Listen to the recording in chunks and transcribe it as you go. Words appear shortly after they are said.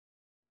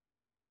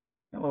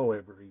Hello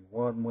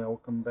everyone,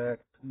 welcome back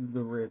to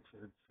the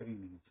Richard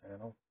Shady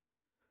channel.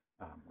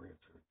 I'm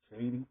Richard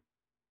Shady.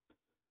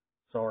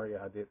 Sorry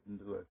I didn't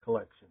do a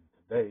collection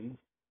today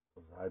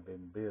because I've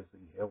been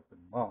busy helping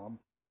Mom.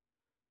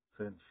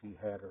 Since she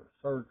had her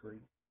surgery,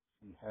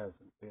 she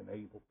hasn't been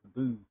able to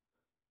do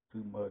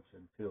too much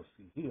until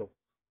she heals.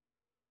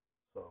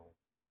 So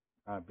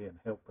I've been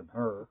helping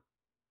her.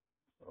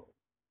 So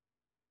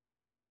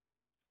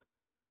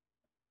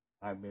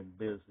I've been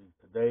busy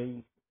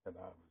today and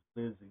I was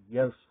busy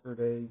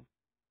yesterday,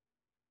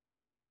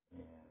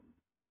 and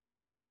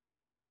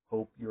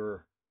hope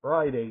your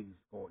Friday's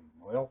going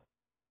well.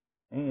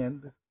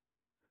 And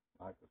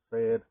like I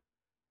said,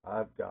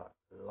 I've got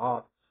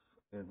lots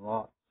and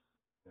lots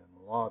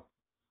and lots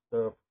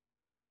of stuff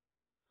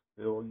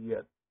still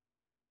yet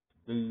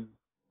to do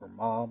for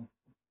Mom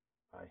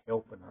by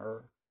helping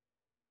her.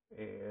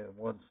 And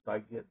once I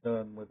get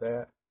done with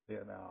that,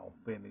 then I'll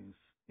finish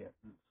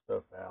getting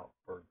stuff out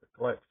for the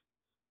collection.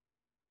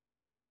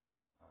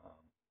 Um,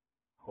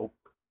 hope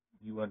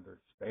you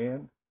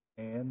understand.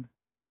 And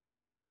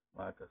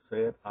like I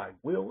said, I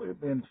will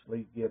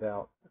eventually get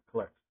out the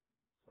collection.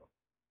 So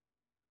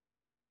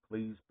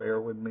please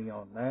bear with me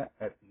on that.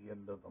 At the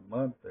end of the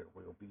month, there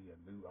will be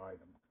a new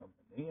item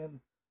coming in,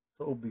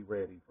 so be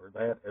ready for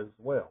that as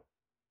well.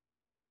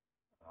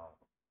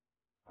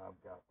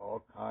 I've got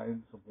all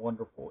kinds of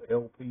wonderful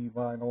LP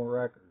vinyl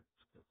records,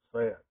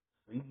 cassettes,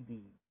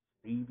 CDs,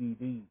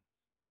 DVDs,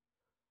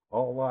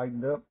 all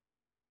lined up,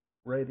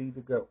 ready to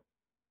go.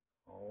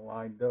 All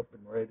lined up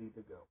and ready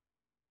to go.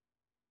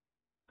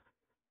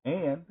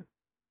 And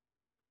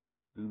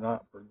do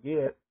not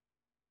forget,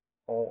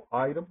 all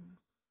items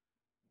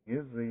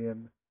is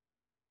in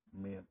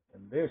mint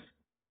condition.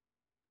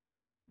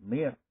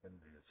 Mint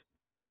condition.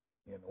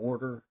 In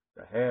order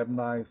to have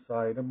nice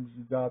items,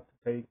 you got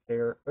to take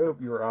care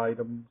of your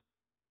items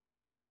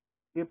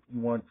if you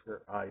want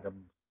your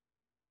items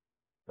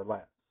to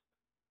last.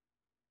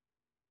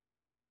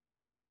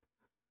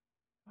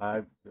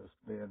 I've just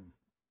been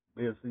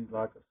busy,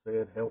 like I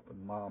said,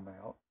 helping Mom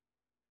out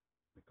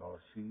because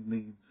she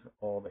needs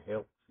all the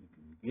help she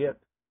can get.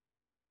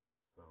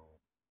 So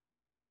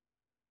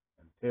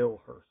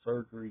until her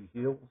surgery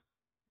heals,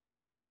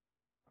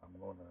 I'm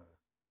going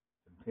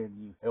to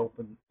continue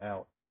helping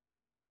out,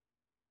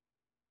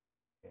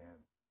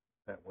 and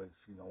that way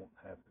she don't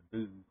have to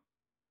do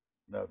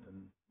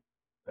nothing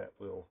that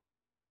will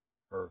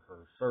hurt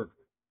her surgery.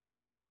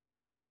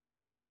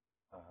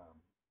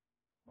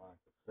 Like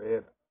I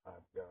said,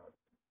 I've got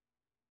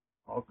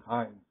all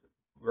kinds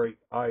of great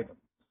items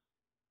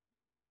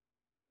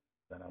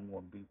that I'm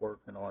going to be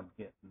working on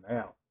getting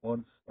out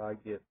once I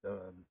get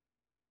done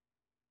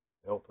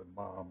helping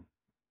Mom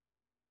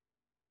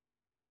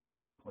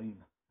clean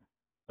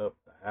up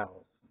the house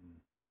and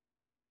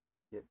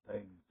get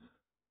things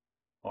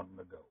on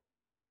the go.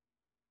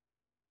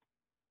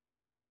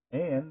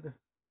 And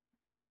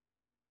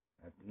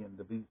at the end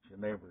of each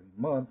and every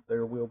month,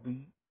 there will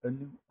be a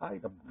new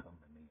item coming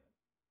in.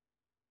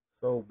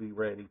 So be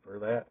ready for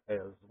that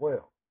as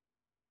well.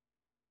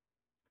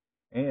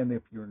 And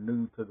if you're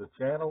new to the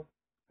channel,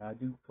 I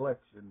do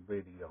collection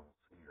videos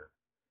here.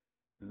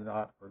 Do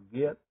not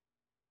forget,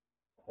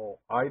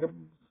 all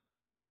items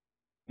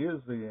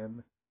is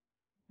in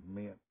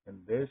mint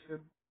condition.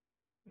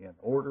 In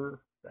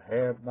order to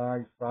have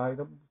nice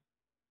items,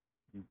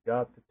 you've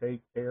got to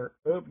take care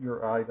of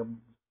your items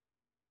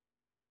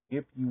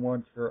if you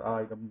want your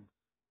items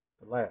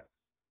to last.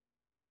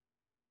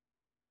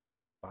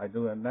 By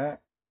doing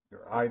that,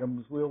 your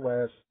items will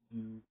last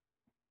you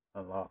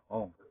a lot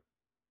longer.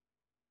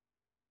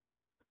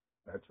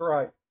 That's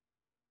right,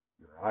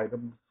 your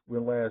items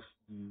will last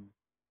you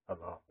a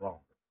lot longer.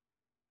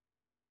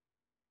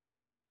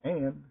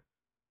 And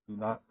do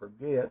not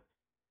forget,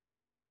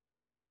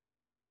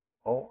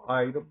 all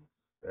items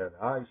that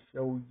I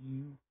show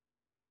you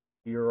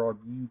here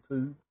on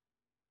YouTube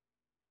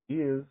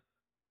is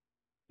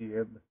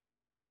in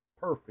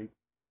perfect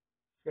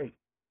shape.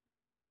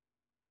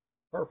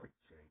 Perfect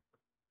shape.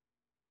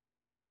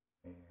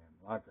 And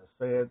like I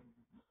said,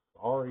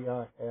 sorry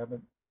I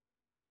haven't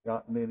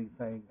gotten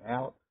anything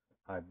out.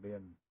 I've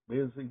been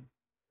busy,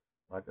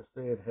 like I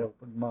said,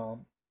 helping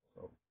Mom.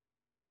 So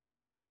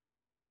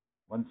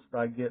once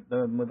I get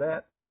done with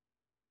that,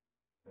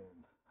 then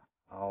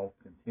I'll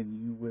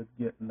continue with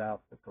getting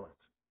out the collection.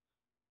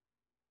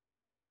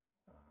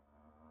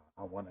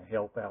 I want to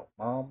help out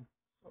Mom,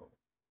 so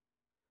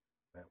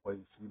that way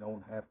she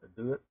don't have to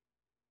do it,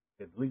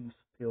 at least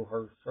till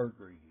her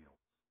surgery heals.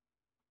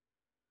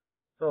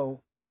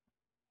 So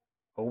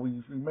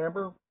always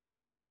remember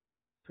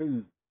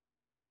to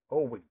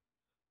always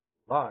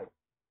like,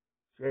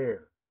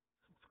 share,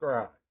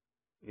 subscribe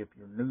if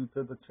you're new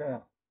to the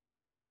channel.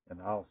 And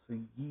I'll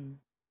see you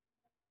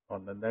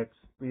on the next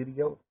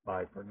video.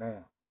 Bye for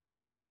now.